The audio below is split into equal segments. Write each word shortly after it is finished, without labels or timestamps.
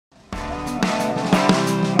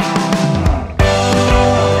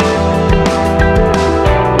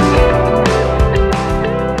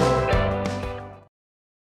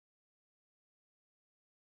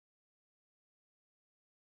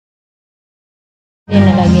Yun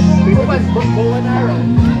na lagi.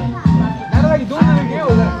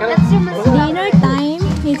 Dinner time.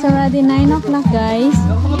 It's already 9 o'clock, guys.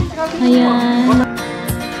 Ayan.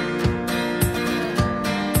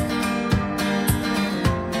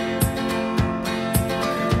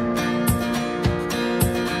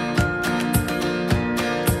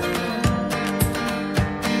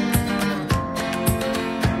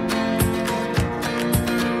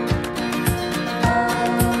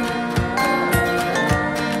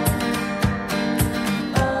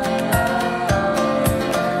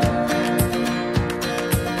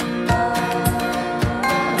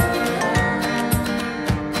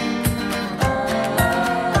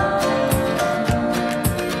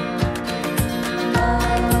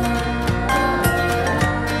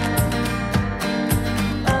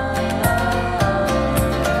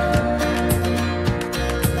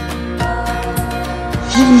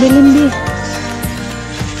 Limbi.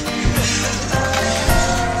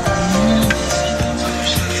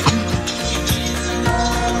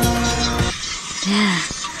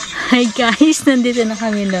 Hi guys, nandito na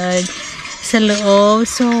kami Lord sa loob.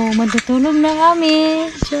 So, matutulog na kami.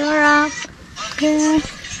 Cheer up. Okay.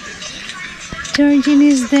 Georgine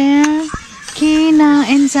is there. Kina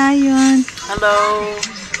and Zion. Hello.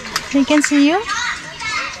 They can see you?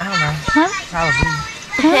 I don't know. Huh? Probably.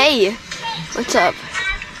 Huh? Hey, what's up?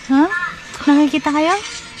 Huh? Nakikita kayo?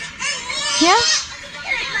 Yeah?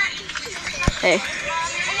 Hey.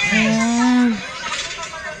 Ayan.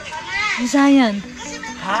 Zion.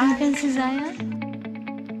 Huh? You can see Zion?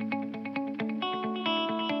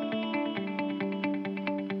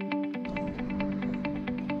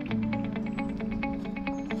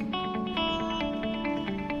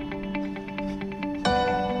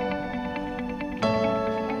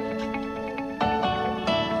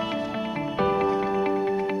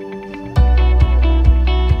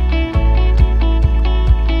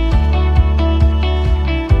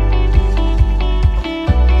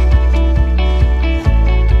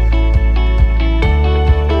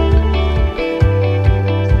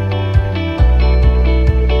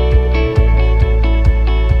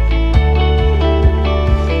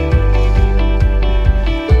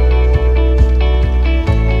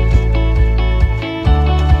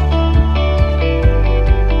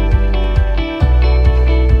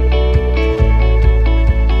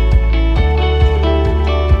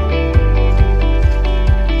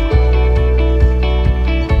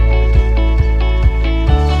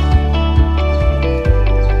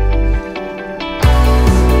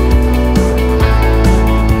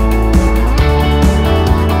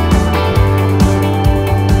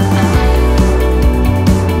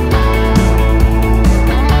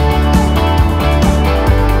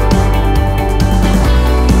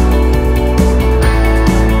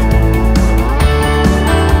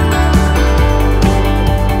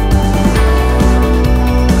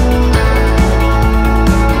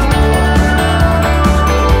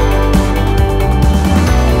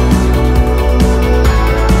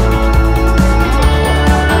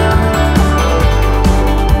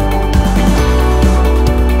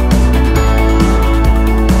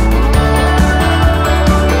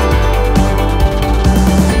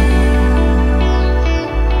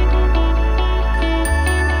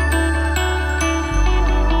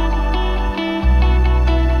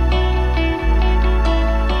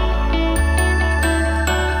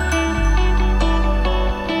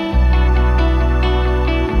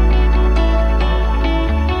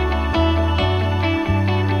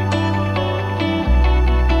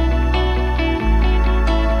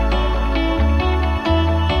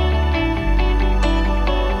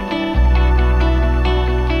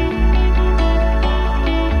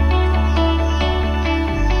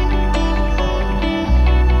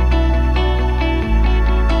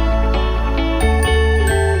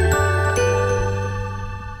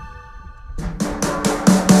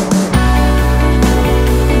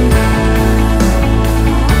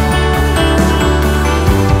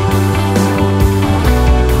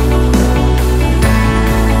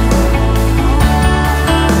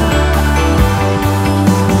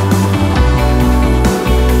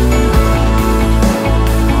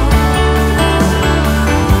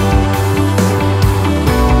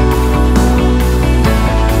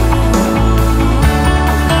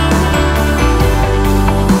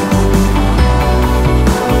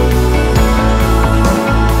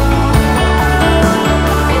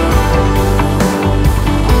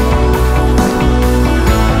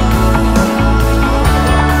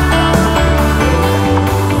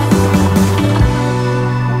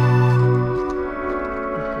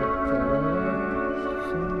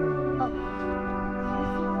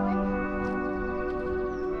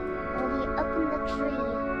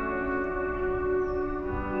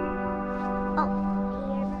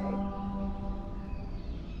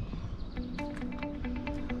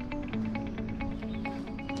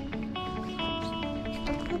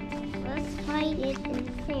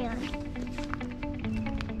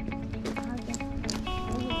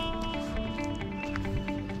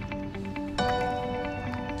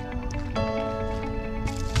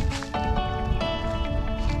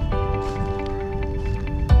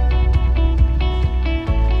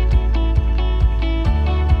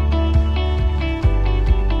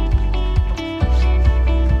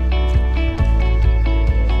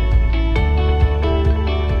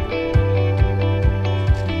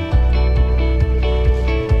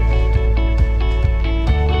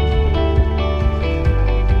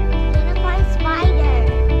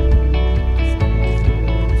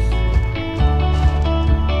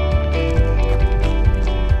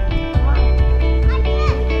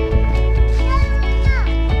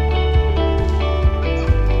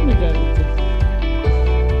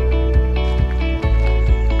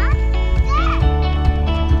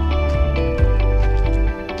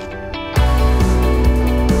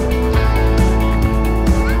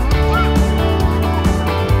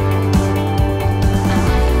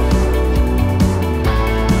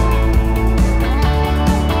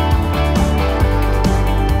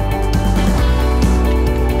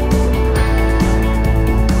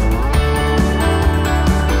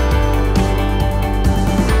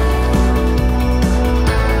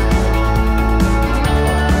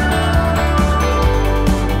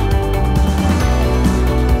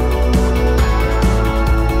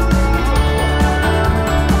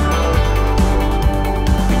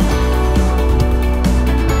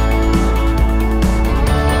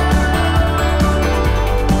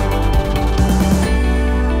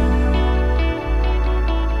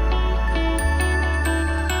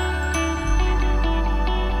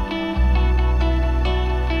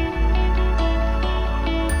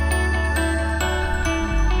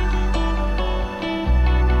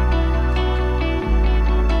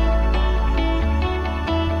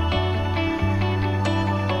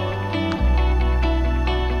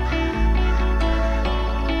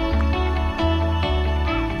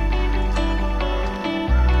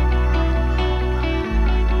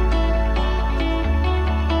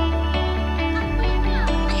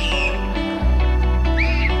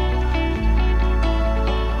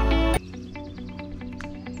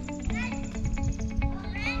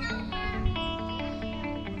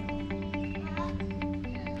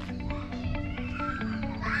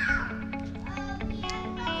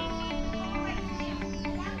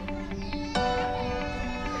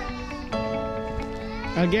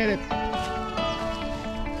 I'll get it.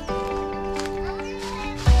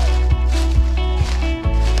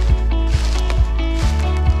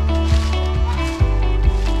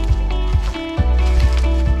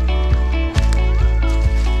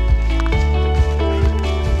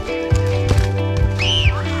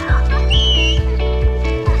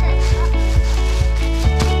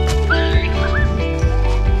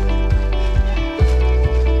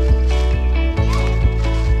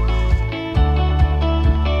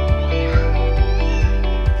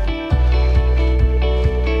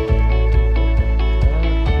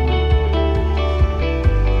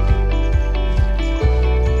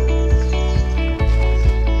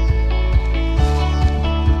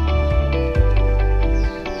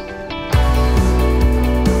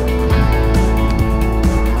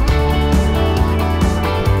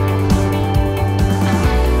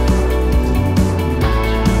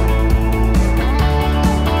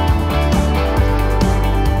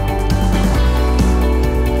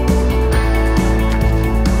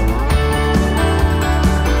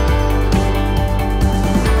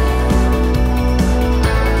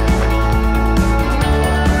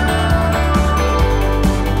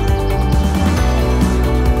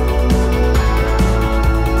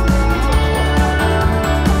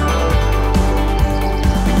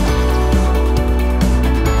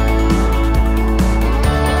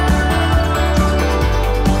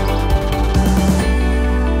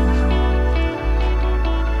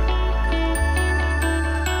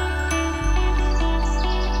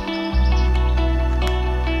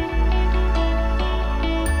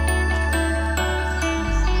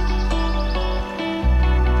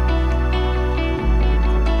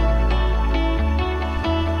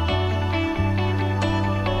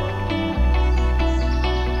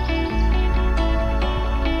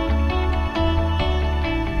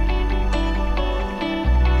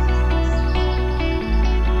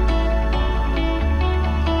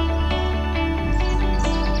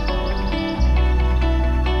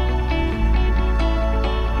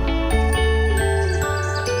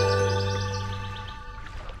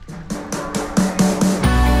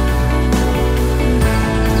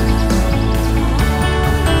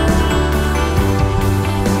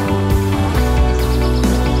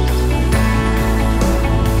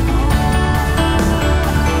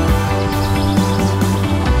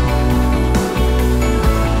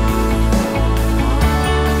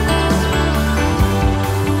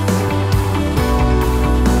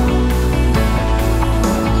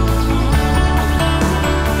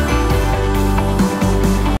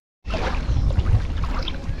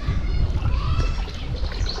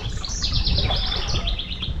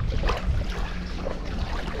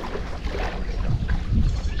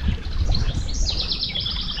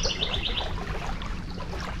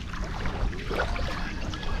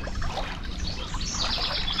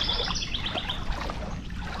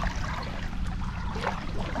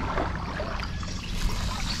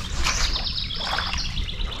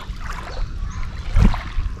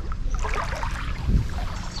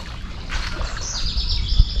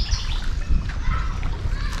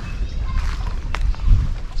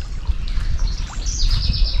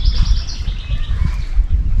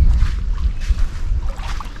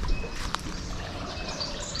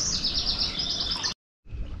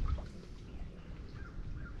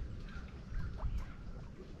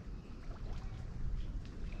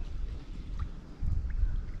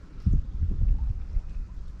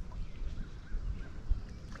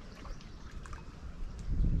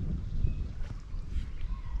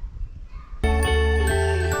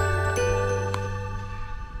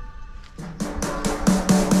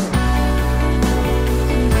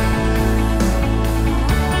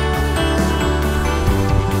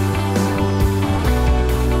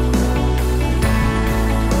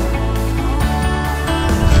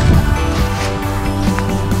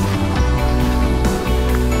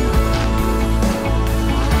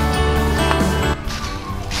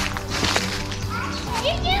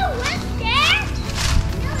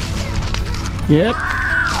 Yep.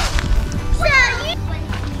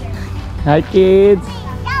 Hi kids.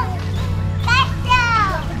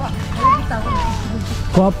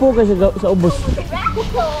 Gwapo kasi sa ubos.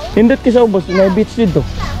 Hindot ka sa ubos. May beach dito.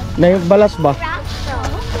 May balas ba?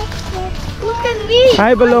 Look at me.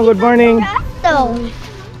 Hi Balong, good morning.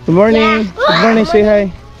 Good morning. Good morning, say hi.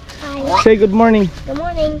 Say good morning. Good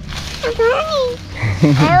morning. Good morning.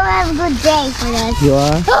 I will have a good day for us. You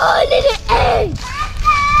are? Oh, little egg.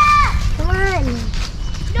 Come on.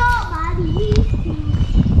 No, Mommy.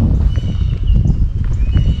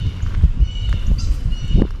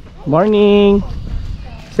 Morning.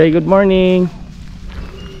 Say good morning.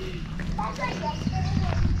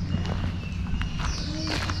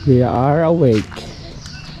 We are awake.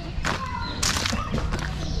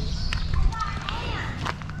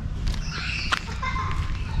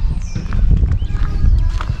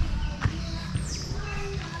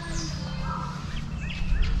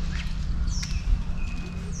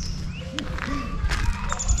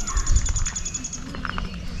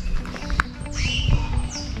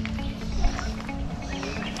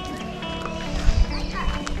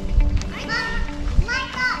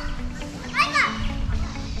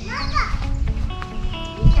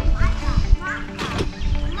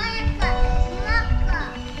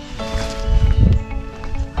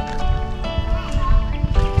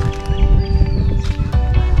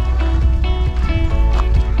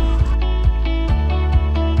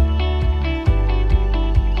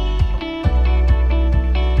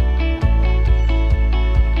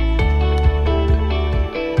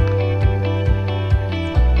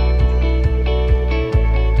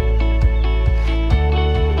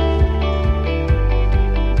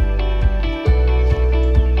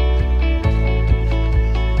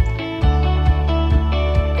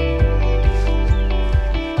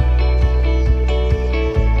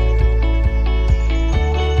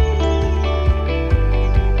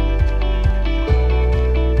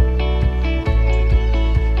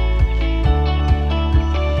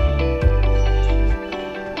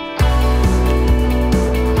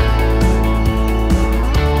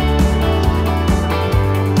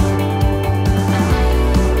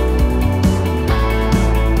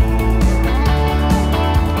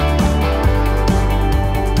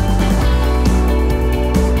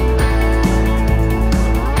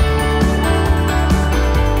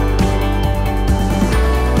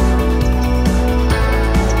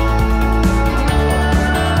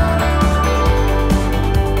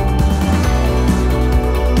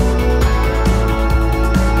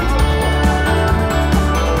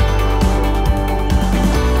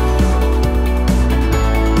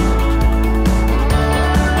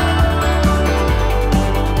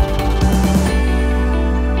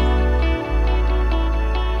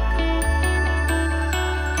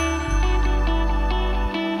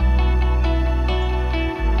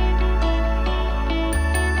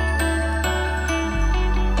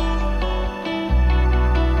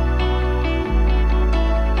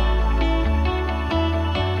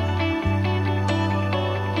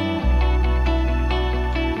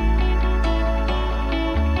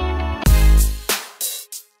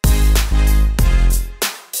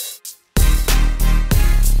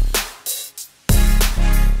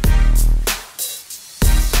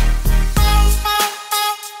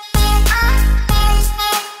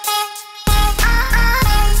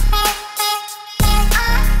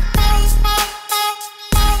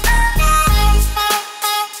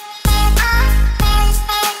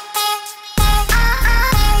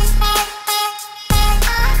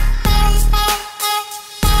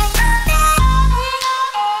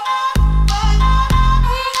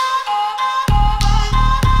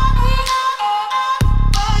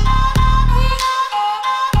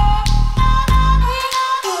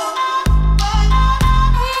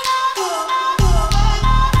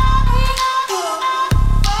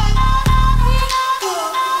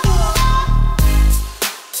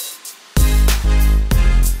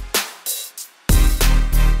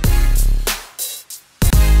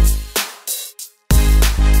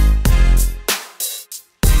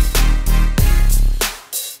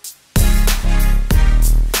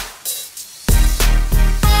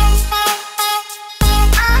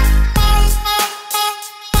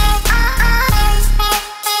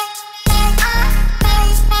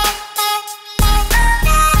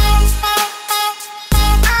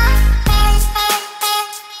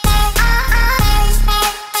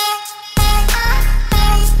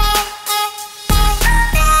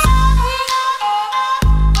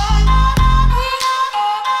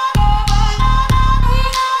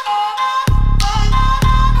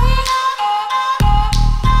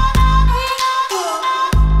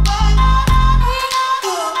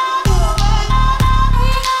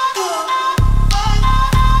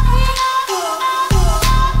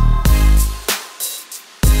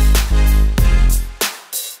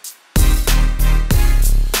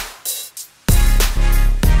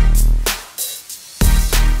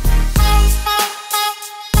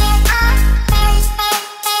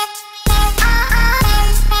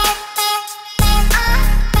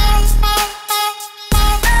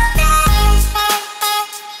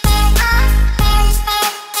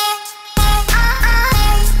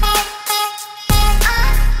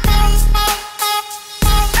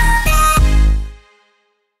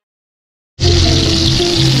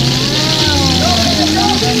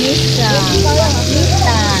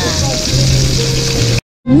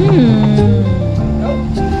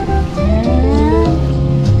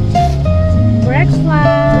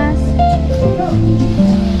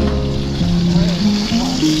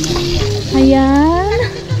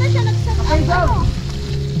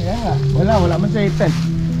 excited.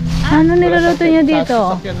 Ano niluluto niyo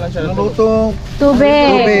dito? Nalutong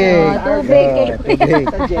Tubig. tubig. Oh, tubig.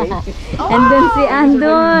 And then si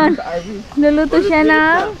Andon. Niluluto siya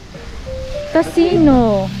ng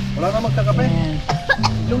tosino. Wala na magkakape.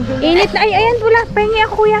 Init na. Ay, ayan pula. Pahingi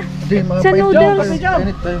ako kuya. Sa noodles.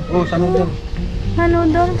 Oh, sa noodles. Sa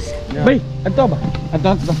noodles. Bay, ato ba?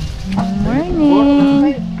 Ato.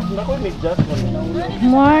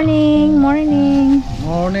 Morning. Morning.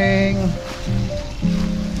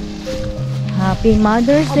 Happy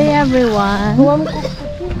Mother's Day, everyone.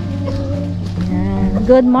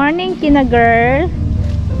 Good morning, Kina girl.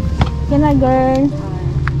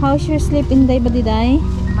 How's your sleep in day, Badiday?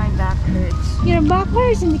 My back hurts. Your back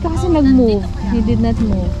hurts. Hindi ka kasi nag-move. You did not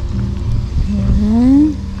move.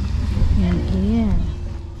 Yan.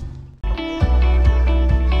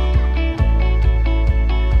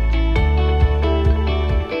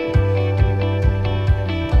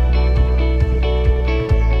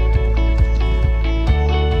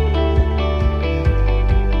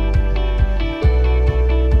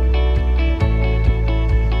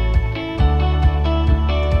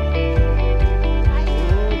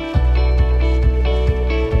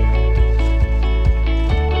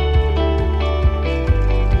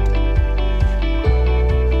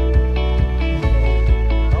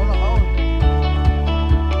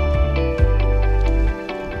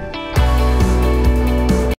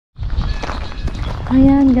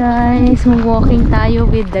 Ayan guys, walking tayo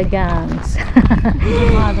with the gangs.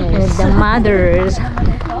 With the mothers.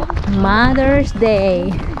 Mother's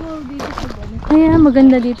Day. Ayan,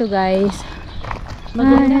 maganda dito guys.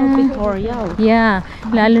 Maganda yung pictorial. Yeah,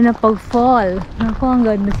 lalo na pag fall. Naku, ang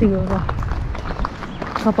ganda siguro.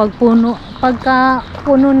 Kapag pagka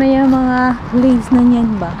puno na yung mga leaves na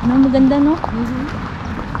niyan ba? No, maganda no?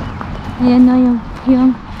 Ayan no,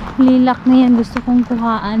 yung lilac na yan gusto kong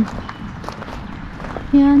kuhaan.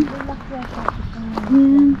 Yan.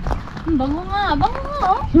 Bango nga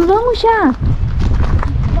oh. Bango siya.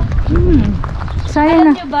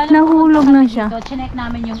 Sayang na, nahulog na siya. Chinek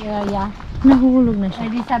namin yung area. Nahulog na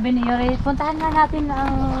siya. Hindi sabi ni Yuri, puntahan nga natin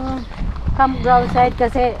ang campground site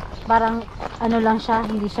kasi parang ano lang siya,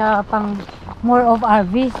 hindi siya pang more of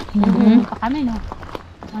RV. Pa kami no.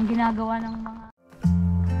 Ang ginagawa ng mga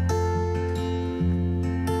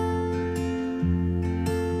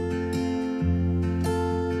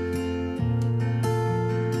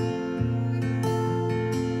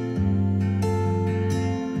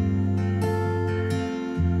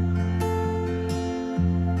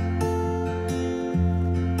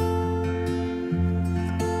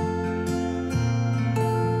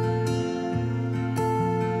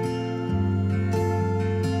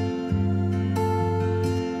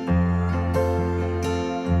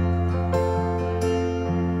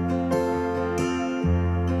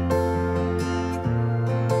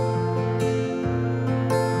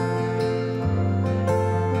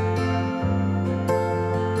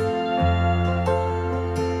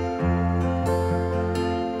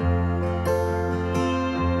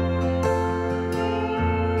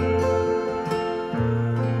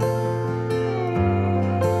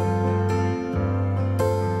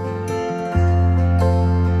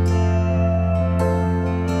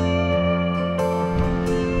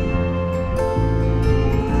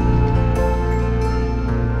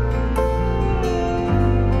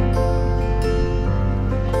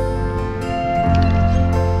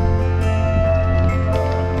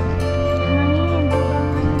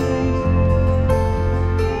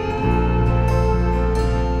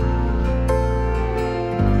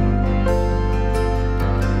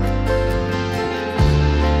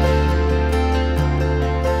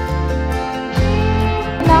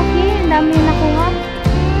dami nakuha.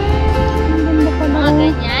 Ang ganda pa na.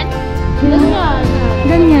 ganyan.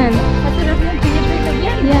 Ganyan. Masarap yung pinipitag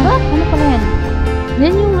yan. Yeah. Ano pala yan?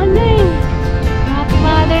 Yan yung ano eh. Happy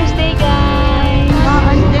Mother's Day guys.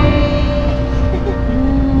 Mother's Day.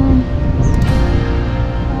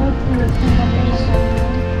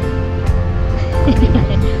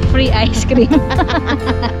 Free ice cream.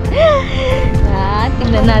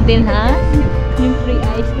 Tingnan natin ha. Yung free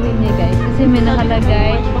ice cream niya guys. Kasi may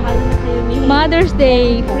nakalagay. Mother's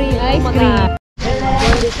Day. Free ice cream.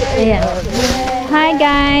 Ayan. Hi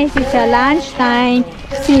guys. It's a lunch time.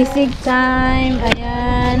 Sisig time.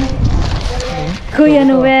 Ayan. Kuya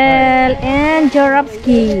Noel and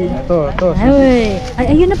Joropski. Ito. Ay,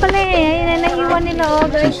 ayun na pala eh. Ayun na naiwan nila oh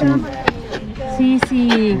guys.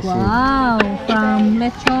 Sisig. Wow. From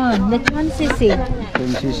lechon. Lechon sisig.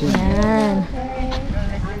 Yan.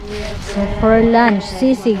 So for lunch.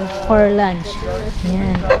 Sisig for lunch.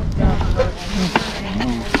 Yan.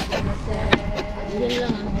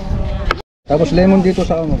 Tapos lemon dito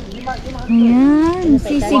sa ano. Ayan,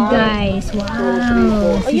 sisig guys.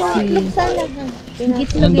 Wow, sisig. Yung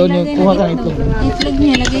itlog, Nandun yung ilagay kuha na kang itlog. itlog. Itlog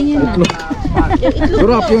niya, lagay niya na.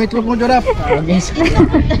 Jurap, yung itlog mo, Jurap. Lagyan sa akin.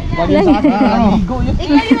 Lagyan sa akin.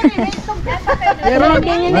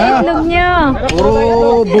 Lagyan niya na itlog niya. Puro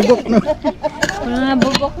bugok na. Mga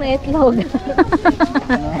bubok na itlog.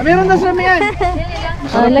 Meron na sa yan.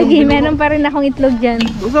 Oh, lagi, meron pa rin akong itlog dyan.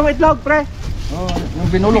 Gusto mo itlog, pre? Oh, yung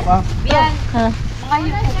binulok ah. Ha?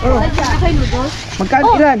 Magkaan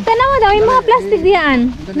Oh, ilan? tanaw mo daw, yung mga plastic diyan.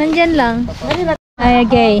 Nandyan lang. Ay,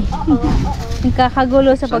 okay.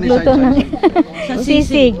 Nagkakagulo sa pagluto ng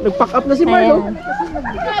sisig. Nag-pack up na si Marl.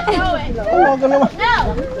 Ayan. Oh, gano'n.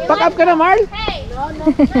 Pack up ka na, Marl?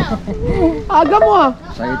 Aga mo ah.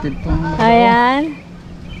 Excited po. Ayan.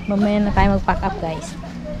 Mamaya na tayo mag-pack up guys.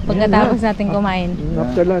 Pagkatapos natin kumain.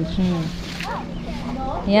 After lunch.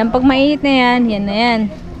 Yan, pag mainit na yan, yan na yan.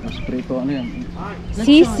 Mas prito ano yan?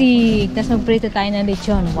 Sisig. Tapos magprito tayo ng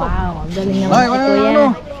lechon. Wow, ang galing naman Ay, si wala Kuya. ano.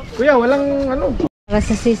 Kuya, walang ano. Para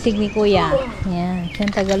sa sisig ni Kuya. Yan, siya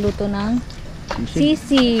ang tagaluto ng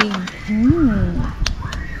sisig.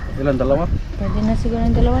 Ilan, dalawa? Pwede na siguro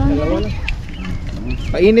ng dalawa lang.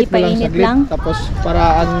 Painit mo lang Ipainit saglit. lang. Tapos para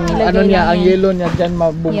ang Ilagay ano niya, lang ang yan. yelo niya dyan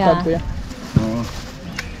mabungkag Yeah. kuya. Oo.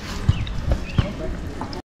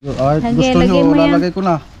 Ay, Lagay, gusto lagay nyo, mo yan. lalagay ko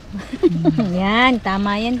na. Yan,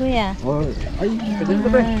 tama yan Kuya. Oh, ay, pwede mo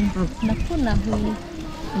ba? Yan. Naku, nahuli.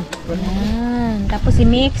 Yan. Tapos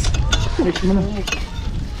i-mix. Mix mo na.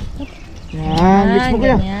 Yan, mix mo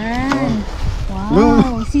kuya. Ganyan. No.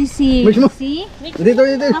 Wow, sisig. Mix mo. See? Dito,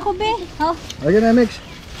 dito. Ako be. Oh, Lagyan na mix.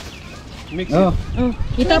 Mix. Oh,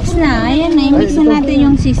 mix na. Ayan na, i-mix na natin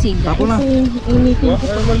yung sisig. tapo na.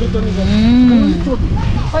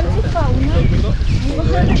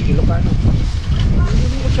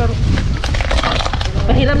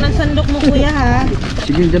 Pahiram ng sandok mo kuya ha.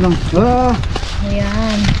 Sige, dyan lang. Ah,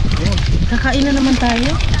 Ayan. Kakain na naman tayo.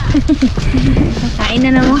 Kain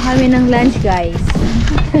na naman kami ng lunch guys.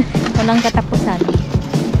 Walang katapusan.